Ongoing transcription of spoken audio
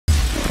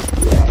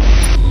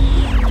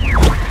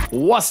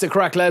What's the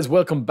crack, lads?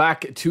 Welcome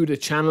back to the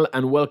channel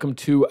and welcome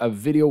to a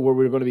video where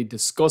we're going to be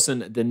discussing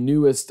the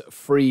newest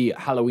free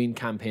Halloween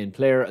campaign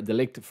player, the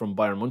LIGT from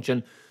Bayern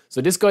Munchen.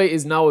 So this guy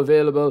is now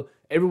available.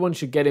 Everyone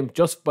should get him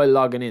just by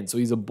logging in. So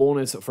he's a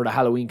bonus for the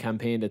Halloween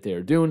campaign that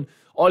they're doing.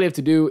 All you have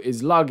to do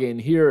is log in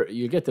here.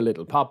 You get the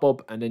little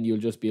pop-up and then you'll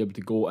just be able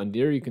to go. And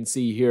there you can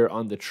see here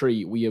on the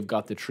tree, we have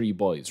got the three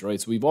boys, right?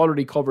 So we've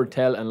already covered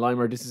Tell and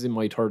Limer. This is in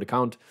my third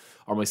account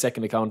or my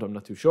second account, I'm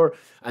not too sure.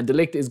 And the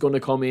LIGT is going to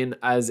come in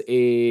as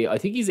a, I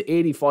think he's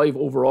 85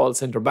 overall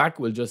centre-back.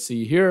 We'll just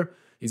see here.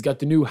 He's got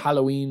the new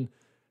Halloween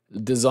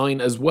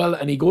design as well.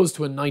 And he goes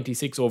to a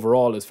 96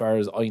 overall as far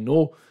as I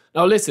know.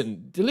 Now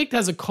listen, de Ligt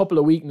has a couple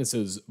of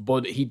weaknesses,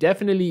 but he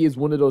definitely is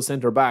one of those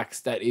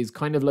centre-backs that is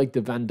kind of like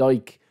the Van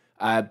Dijk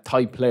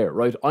type player,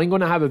 right? I'm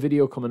going to have a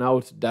video coming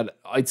out that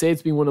I'd say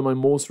it's been one of my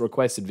most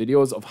requested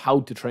videos of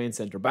how to train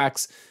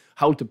centre-backs,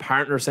 how to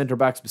partner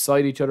centre-backs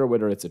beside each other,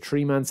 whether it's a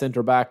 3-man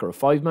centre-back or a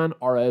 5-man,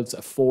 or else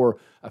a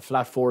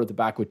flat 4 at the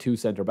back with 2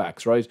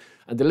 centre-backs, right?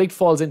 And de Ligt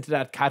falls into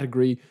that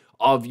category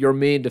of your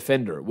main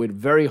defender with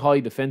very high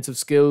defensive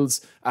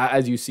skills,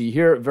 as you see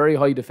here, very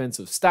high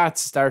defensive stats,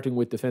 starting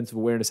with defensive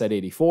awareness at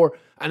 84.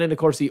 And then, of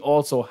course, he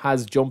also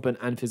has jumping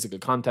and physical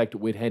contact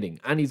with heading.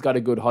 And he's got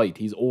a good height.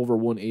 He's over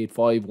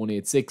 185,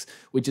 186,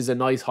 which is a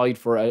nice height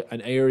for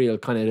an aerial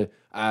kind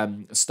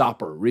of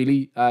stopper,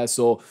 really.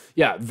 So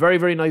yeah, very,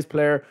 very nice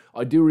player.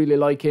 I do really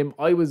like him.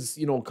 I was,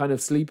 kind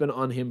of sleeping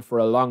on him for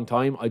a long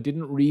time. I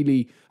didn't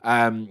really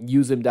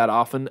use him that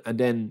often. And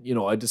then,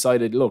 I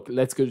decided, look,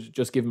 let's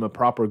just give him a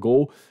proper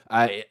go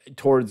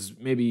towards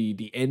maybe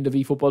the end of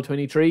eFootball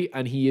 23.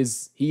 And he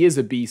is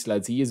a beast,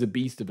 lads. He is a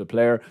beast of a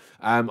player.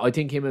 I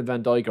think him and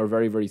Van Dijk are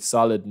very, very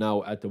solid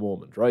now at the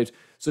moment, right?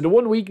 So the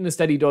one weakness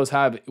that he does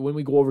have when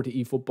we go over to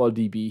eFootball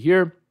DB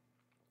here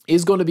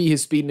is going to be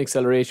his speed and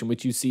acceleration,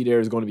 which you see there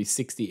is going to be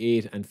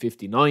 68 and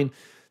 59.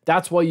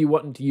 That's why you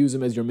want to use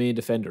him as your main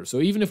defender.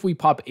 So even if we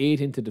pop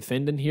 8 into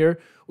defending here,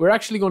 we're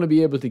actually going to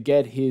be able to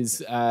get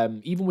his,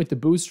 even with the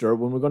booster,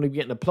 when we're going to be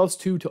getting a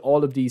 +2 to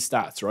all of these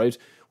stats, right?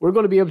 We're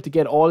going to be able to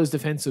get all his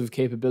defensive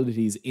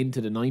capabilities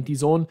into the 90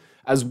 zone,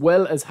 as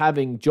well as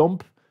having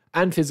jump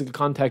and physical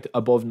contact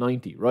above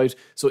 90, right?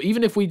 So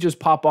even if we just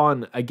pop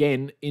on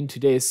again into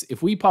this,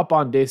 if we pop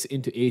on this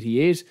into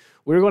 88,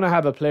 we're going to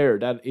have a player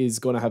that is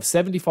going to have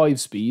 75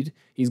 speed.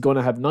 He's going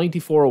to have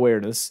 94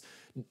 awareness,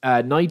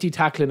 90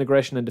 tackling,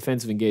 aggression, and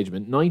defensive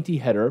engagement, 90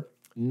 header,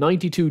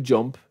 92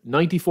 jump,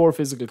 94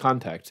 physical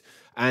contact,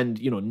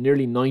 and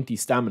nearly 90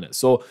 stamina.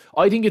 So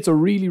I think it's a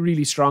really,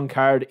 really strong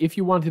card. If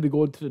you wanted to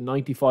go to the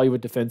 95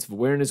 with defensive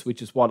awareness,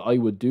 which is what I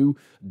would do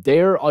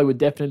there, I would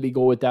definitely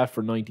go with that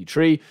for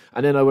 93.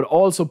 And then I would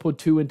also put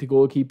 2 into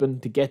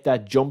goalkeeping to get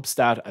that jump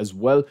stat as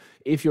well.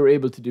 If you're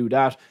able to do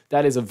that,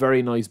 that is a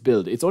very nice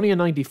build. It's only a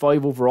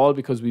 95 overall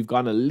because we've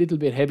gone a little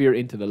bit heavier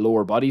into the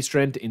lower body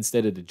strength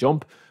instead of the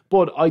jump.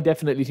 But I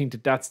definitely think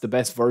that that's the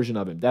best version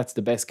of him. That's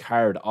the best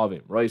card of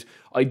him, right?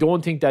 I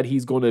don't think that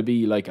he's going to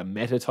be like a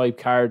meta type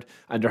card,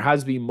 and there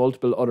has been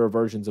multiple other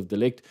versions of de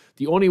Ligt.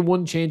 The only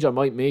one change I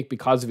might make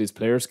because of his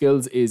player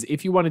skills is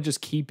if you want to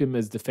just keep him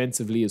as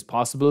defensively as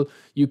possible,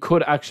 you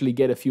could actually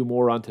get a few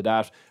more onto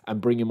that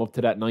and bring him up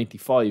to that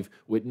 95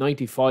 with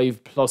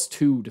 95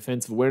 +2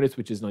 defensive awareness,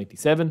 which is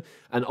 97,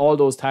 and all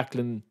those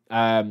tackling,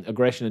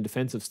 aggression and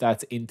defensive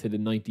stats into the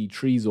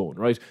 93 zone,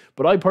 right?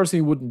 But I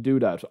personally wouldn't do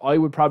that. I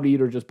would probably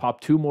either just pop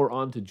 2 more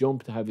on to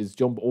jump to have his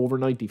jump over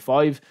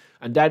 95,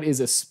 and that is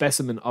a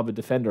specimen of a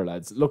defender,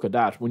 lads. Look at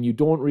that. When you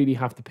don't really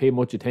have to pay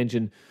much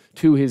attention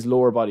to his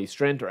lower body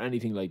strength or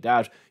anything like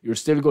that, you're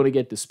still going to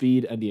get the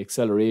speed and the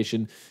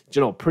acceleration,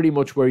 pretty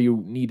much where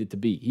you need it to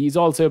be. He's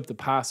also up to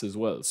pass as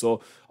well.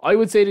 So I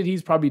would say that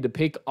he's probably the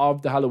pick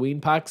of the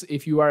Halloween packs.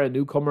 If you are a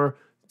newcomer,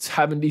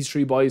 having these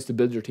 3 boys to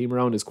build your team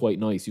around is quite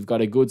nice. You've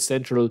got a good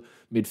central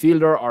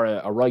midfielder or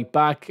a right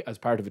back as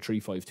part of a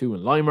 3-5-2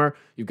 in Limer.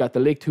 You've got the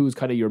LIGT, who's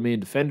kind of your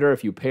main defender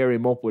if you pair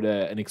him up with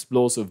an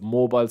explosive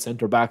mobile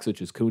centre-back such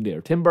as Koundé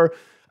or Timber.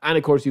 And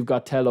of course, you've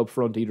got Tell up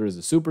front either as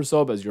a super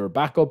sub, as your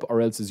backup,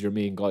 or else as your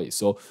main guy.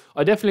 So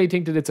I definitely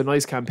think that it's a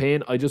nice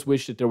campaign. I just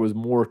wish that there was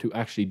more to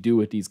actually do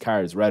with these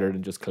cards rather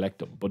than just collect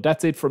them. But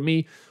that's it for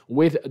me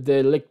with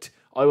the LIGT.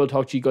 I will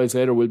talk to you guys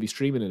later. We'll be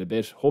streaming in a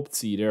bit. Hope to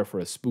see you there for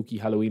a spooky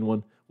Halloween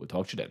one. We'll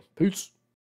talk to you then. Peace.